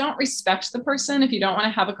 If you don't respect the person, if you don't want to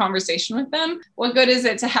have a conversation with them, what good is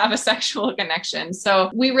it to have a sexual connection? So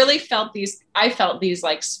we really I felt these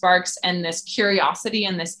sparks and this curiosity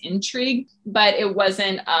and this intrigue, but it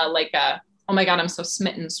wasn't oh my God, I'm so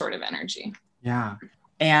smitten sort of energy. Yeah.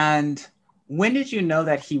 And when did you know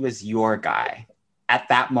that he was your guy? At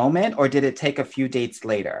that moment, or did it take a few dates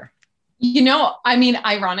later?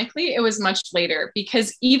 Ironically, it was much later,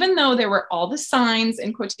 because even though there were all the signs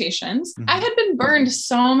in quotations, I had been burned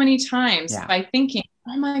so many times by thinking,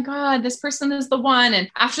 oh my God, this person is the one. And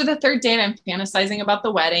after the third date, I'm fantasizing about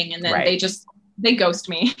the wedding, and then they ghost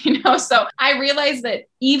me, So I realized that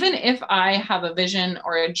even if I have a vision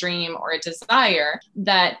or a dream or a desire,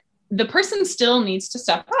 that the person still needs to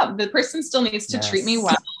step up. The person still needs to treat me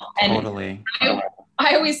well. And totally.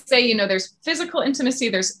 I always say, there's physical intimacy,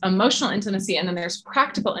 there's emotional intimacy, and then there's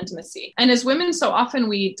practical intimacy. And as women, so often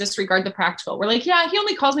we disregard the practical. We're like, yeah, he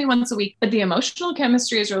only calls me once a week, but the emotional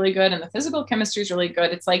chemistry is really good and the physical chemistry is really good.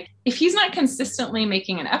 It's like, if he's not consistently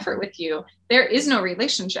making an effort with you, there is no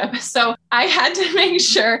relationship. So I had to make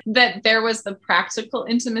sure that there was the practical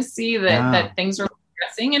intimacy, that things were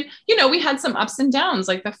progressing. And, we had some ups and downs.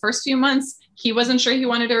 The first few months, he wasn't sure he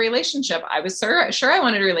wanted a relationship. I was sure I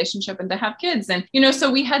wanted a relationship and to have kids. And,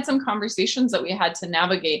 so we had some conversations that we had to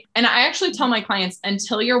navigate. And I actually tell my clients,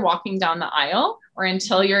 until you're walking down the aisle or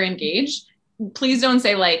until you're engaged, please don't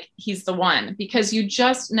say he's the one, because you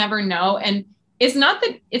just never know. And it's not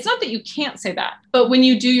that you can't say that, but when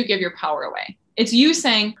you do, you give your power away. It's you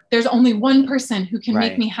saying there's only one person who can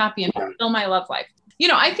make me happy and fulfill my love life.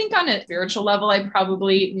 I think on a spiritual level, I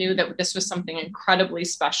probably knew that this was something incredibly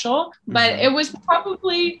special, but it was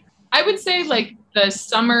probably, I would say the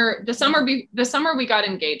summer we got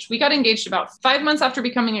engaged. We got engaged about 5 months after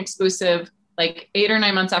becoming exclusive, 8 or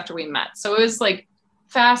 9 months after we met. So it was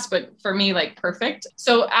fast, but for me, perfect.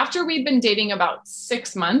 So after we'd been dating about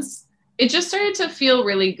 6 months, it just started to feel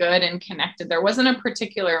really good and connected. There wasn't a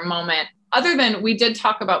particular moment, other than we did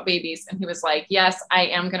talk about babies, and he was like, yes, I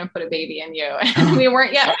am going to put a baby in you. And we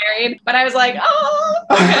weren't yet married, but I was like, oh,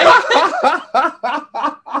 okay.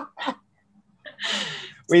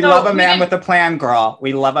 We love a man with a plan, girl.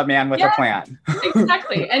 We love a man with a plan.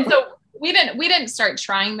 Exactly. And so we didn't start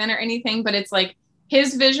trying then or anything, but it's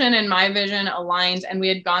his vision and my vision aligned, and we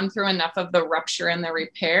had gone through enough of the rupture and the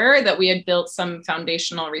repair that we had built some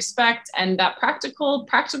foundational respect and that practical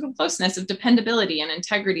closeness of dependability and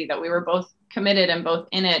integrity, that we were both committed and both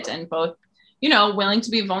in it and both, willing to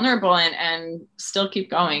be vulnerable and still keep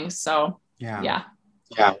going. So yeah.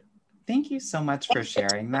 Thank you so much for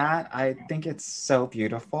sharing that. I think it's so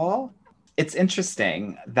beautiful. It's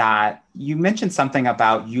interesting that you mentioned something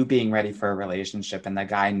about you being ready for a relationship and the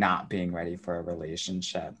guy not being ready for a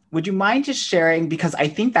relationship. Would you mind just sharing? Because I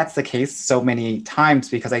think that's the case so many times,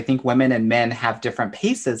 because I think women and men have different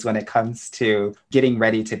paces when it comes to getting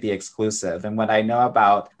ready to be exclusive. And what I know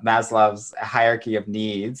about Maslow's hierarchy of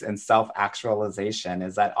needs and self-actualization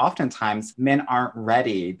is that oftentimes men aren't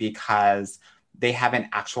ready because they haven't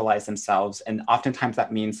actualized themselves. And oftentimes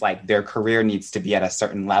that means like their career needs to be at a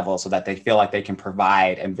certain level so that they feel like they can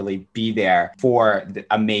provide and really be there for the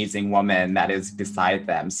amazing woman that is beside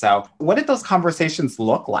them. So what did those conversations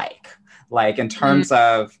look like? Like in terms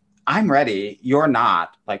of, I'm ready, you're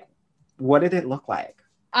not, like, what did it look like?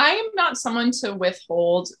 I am not someone to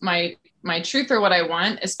withhold my truth or what I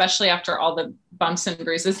want, especially after all the bumps and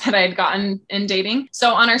bruises that I had gotten in dating.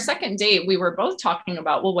 So on our second date, we were both talking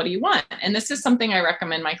about, well, what do you want? And this is something I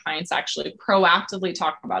recommend my clients actually proactively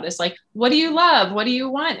talk about. Is like, what do you love? What do you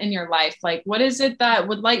want in your life? Like, what is it that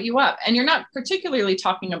would light you up? And you're not particularly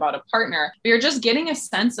talking about a partner, but you're just getting a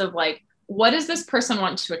sense of like, what does this person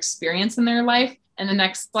want to experience in their life in the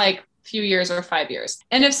next like few years or 5 years?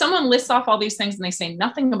 And if someone lists off all these things and they say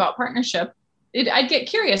nothing about partnership, I'd get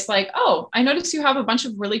curious, like, oh, I noticed you have a bunch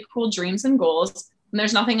of really cool dreams and goals, and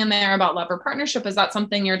there's nothing in there about love or partnership. Is that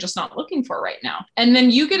something you're just not looking for right now? And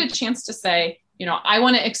then you get a chance to say, I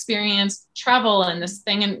want to experience travel and this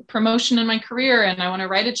thing and promotion in my career. And I want to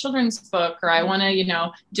write a children's book, or I want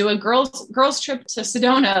to, do a girls trip to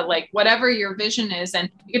Sedona, like whatever your vision is. And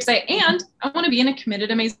you could say, and I want to be in a committed,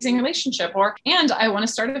 amazing relationship, and I want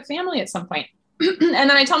to start a family at some point. And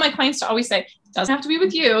then I tell my clients to always say, it doesn't have to be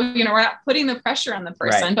with you. We're not putting the pressure on the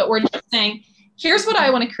person, right, but we're just saying, here's what I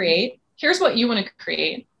want to create. Here's what you want to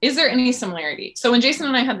create. Is there any similarity? So when Jason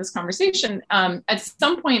and I had this conversation, at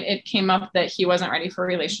some point it came up that he wasn't ready for a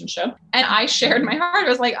relationship. And I shared my heart. I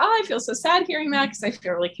was like, oh, I feel so sad hearing that because I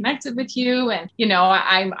feel really connected with you. And,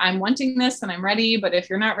 I'm wanting this and I'm ready. But if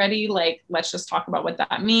you're not ready, like, let's just talk about what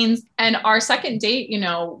that means. And our second date,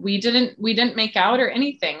 we didn't make out or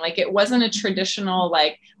anything. Like, it wasn't a traditional,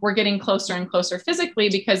 like, we're getting closer and closer physically,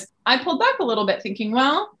 because I pulled back a little bit thinking,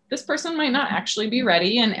 well, this person might not actually be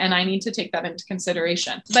ready. And I need to take that into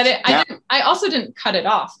consideration. But I also didn't cut it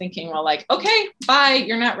off thinking, well, like, okay, bye,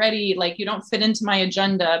 you're not ready. Like, you don't fit into my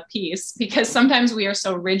agenda piece, because sometimes we are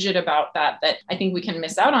so rigid about that I think we can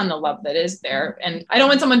miss out on the love that is there. And I don't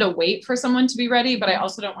want someone to wait for someone to be ready, but I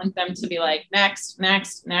also don't want them to be like, next.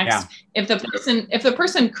 Yeah. If the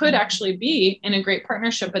person could actually be in a great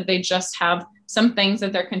partnership, but they just have some things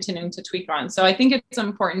that they're continuing to tweak on. So I think it's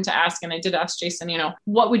important to ask, and I did ask Jason,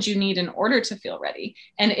 what would you need in order to feel ready?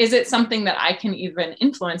 And is it something that I can even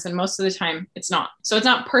influence? And most of the time it's not. So it's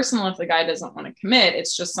not personal if the guy doesn't want to commit.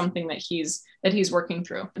 It's just something that he's working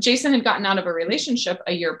through. Jason had gotten out of a relationship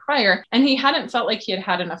a year prior, and he hadn't felt like he had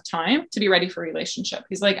had enough time to be ready for a relationship.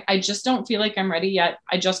 He's like, I just don't feel like I'm ready yet.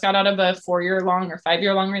 I just got out of a 4-year-long or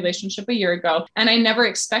 5-year-long relationship a year ago. And I never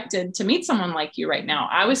expected to meet someone like you right now.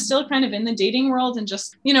 I was still kind of in the dating world and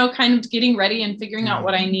just, kind of getting ready and figuring out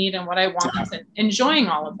what I need and what I want and enjoying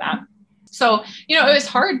all of that. So, it was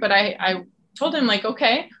hard, but I told him, like,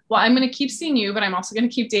 okay, well, I'm going to keep seeing you, but I'm also going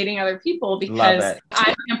to keep dating other people, because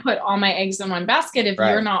I can't put all my eggs in one basket if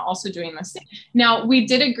you're not also doing the same. Now, we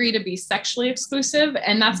did agree to be sexually exclusive,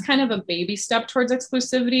 and that's kind of a baby step towards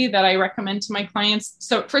exclusivity that I recommend to my clients.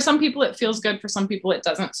 So for some people, it feels good. For some people, it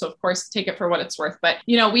doesn't. So of course, take it for what it's worth. But,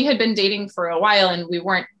 we had been dating for a while and we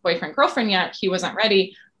weren't boyfriend, girlfriend yet. He wasn't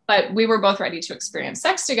ready, but we were both ready to experience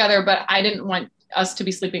sex together. But I didn't want us to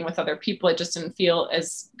be sleeping with other people. It just didn't feel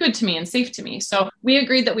as good to me and safe to me. So we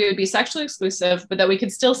agreed that we would be sexually exclusive, but that we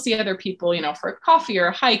could still see other people, for a coffee or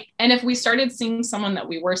a hike. And if we started seeing someone that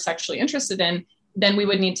we were sexually interested in, then we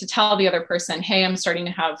would need to tell the other person, hey, I'm starting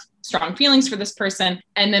to have strong feelings for this person.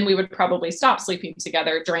 And then we would probably stop sleeping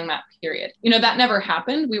together during that period. That never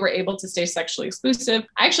happened. We were able to stay sexually exclusive.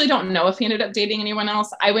 I actually don't know if he ended up dating anyone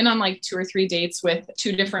else. I went on like 2 or 3 dates with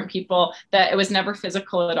 2 different people that it was never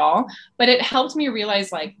physical at all. But it helped me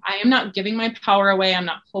realize, like, I am not giving my power away. I'm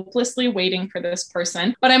not hopelessly waiting for this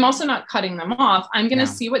person, but I'm also not cutting them off. I'm going to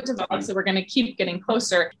see what develops, and we're going to keep getting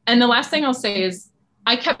closer. And the last thing I'll say is,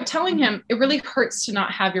 I kept telling him, it really hurts to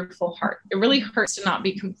not have your full heart. It really hurts to not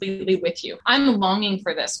be completely with you. I'm longing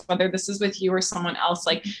for this, whether this is with you or someone else,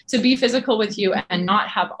 like to be physical with you and not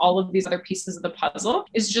have all of these other pieces of the puzzle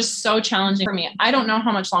is just so challenging for me. I don't know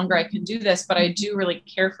how much longer I can do this, but I do really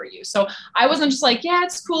care for you. So I wasn't just like, yeah,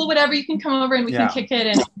 it's cool, whatever, you can come over and we can kick it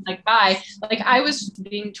and like, bye. Like I was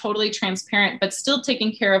being totally transparent, but still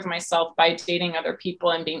taking care of myself by dating other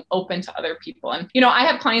people and being open to other people. And, you know, I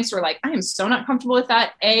have clients who are like, I am so not comfortable with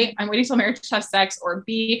that. A, I'm waiting till marriage to have sex, or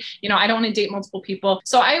B, you know, I don't want to date multiple people.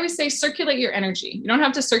 So I always say, circulate your energy. You don't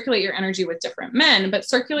have to circulate your energy with different men, but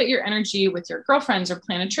circulate your energy with your girlfriends, or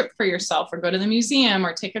plan a trip for yourself, or go to the museum,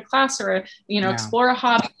 or take a class, or, you know, explore a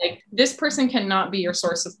hobby. Like this person cannot be your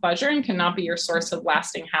source of pleasure and cannot be your source of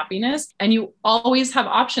lasting happiness. And you always have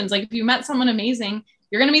options. Like if you met someone amazing,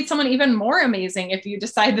 you're going to meet someone even more amazing if you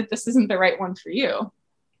decide that this isn't the right one for you.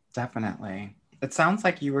 Definitely. It sounds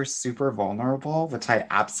like you were super vulnerable, which I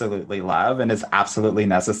absolutely love and is absolutely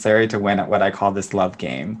necessary to win at what I call this love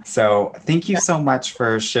game. So thank you so much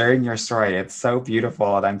for sharing your story. It's so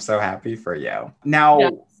beautiful and I'm so happy for you.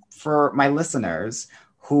 Now, for my listeners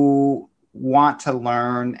who want to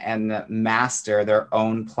learn and master their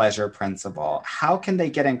own pleasure principle, how can they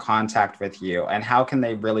get in contact with you and how can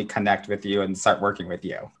they really connect with you and start working with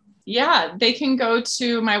you? Yeah, they can go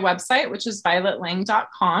to my website, which is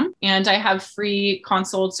violetlang.com. And I have free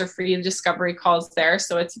consults or free discovery calls there.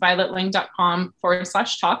 So it's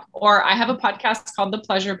violetlang.com/talk. Or I have a podcast called The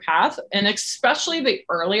Pleasure Path. And especially the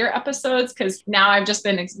earlier episodes, because now I've just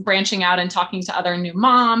been branching out and talking to other new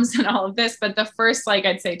moms and all of this. But the first, like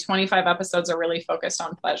I'd say 25 episodes are really focused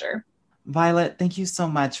on pleasure. Violet, thank you so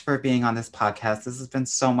much for being on this podcast. This has been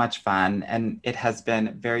so much fun and it has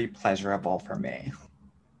been very pleasurable for me.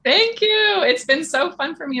 Thank you. It's been so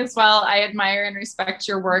fun for me as well. I admire and respect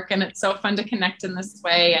your work, and it's so fun to connect in this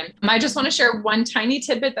way. And I just want to share one tiny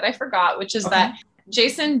tidbit that I forgot, which is that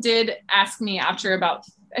Jason did ask me after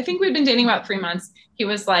I think we'd been dating about 3 months. He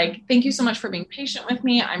was like, thank you so much for being patient with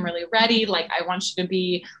me. I'm really ready. Like, I want you to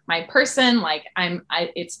be my person. Like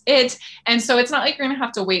it's it. And so it's not like you're going to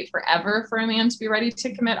have to wait forever for a man to be ready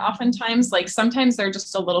to commit. Oftentimes, like sometimes they're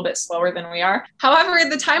just a little bit slower than we are. However, at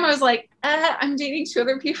the time I was like, I'm dating 2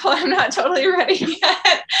 other people. I'm not totally ready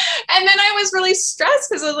yet. And then I was really stressed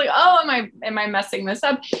because I was like, oh, am I messing this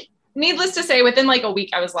up? Needless to say, within like a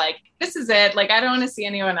week, I was like, this is it. Like, I don't want to see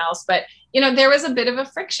anyone else. But, you know, there was a bit of a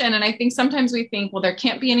friction. And I think sometimes we think, well, there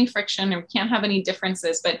can't be any friction or we can't have any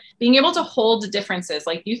differences. But being able to hold the differences,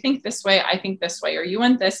 like you think this way, I think this way, or you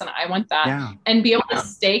want this and I want that, and be able to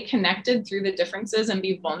stay connected through the differences and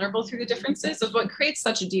be vulnerable through the differences is what creates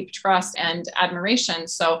such a deep trust and admiration.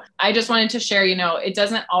 So I just wanted to share, you know, it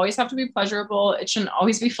doesn't always have to be pleasurable. It shouldn't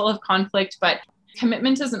always be full of conflict, but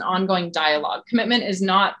commitment is an ongoing dialogue. Commitment is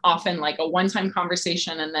not often like a one-time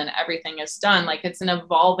conversation and then everything is done. Like it's an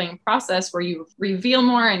evolving process where you reveal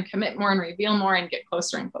more and commit more and reveal more and get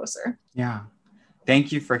closer and closer. Yeah.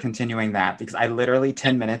 Thank you for continuing that, because I literally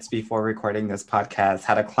 10 minutes before recording this podcast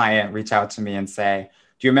had a client reach out to me and say,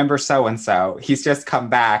 do you remember so-and-so? He's just come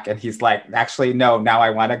back and he's like, actually, no, now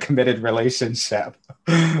I want a committed relationship,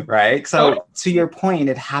 right? So to your point,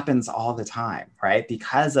 it happens all the time, right?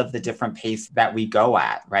 Because of the different pace that we go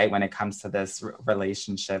at, right? When it comes to this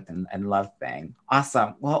relationship and love thing.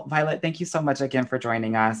 Awesome. Well, Violet, thank you so much again for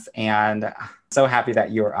joining us. And so happy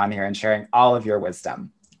that you were on here and sharing all of your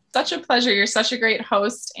wisdom. Such a pleasure. You're such a great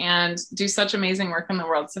host and do such amazing work in the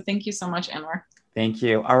world. So thank you so much, Anwar. Thank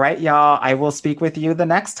you. All right, y'all. I will speak with you the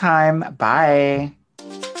next time. Bye.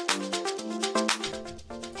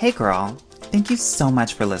 Hey, girl. Thank you so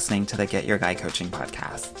much for listening to the Get Your Guy Coaching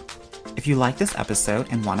podcast. If you like this episode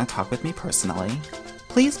and want to talk with me personally,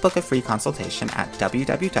 please book a free consultation at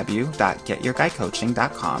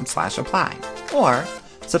www.getyourguycoaching.com/apply or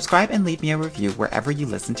subscribe and leave me a review wherever you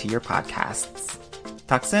listen to your podcasts.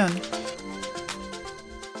 Talk soon.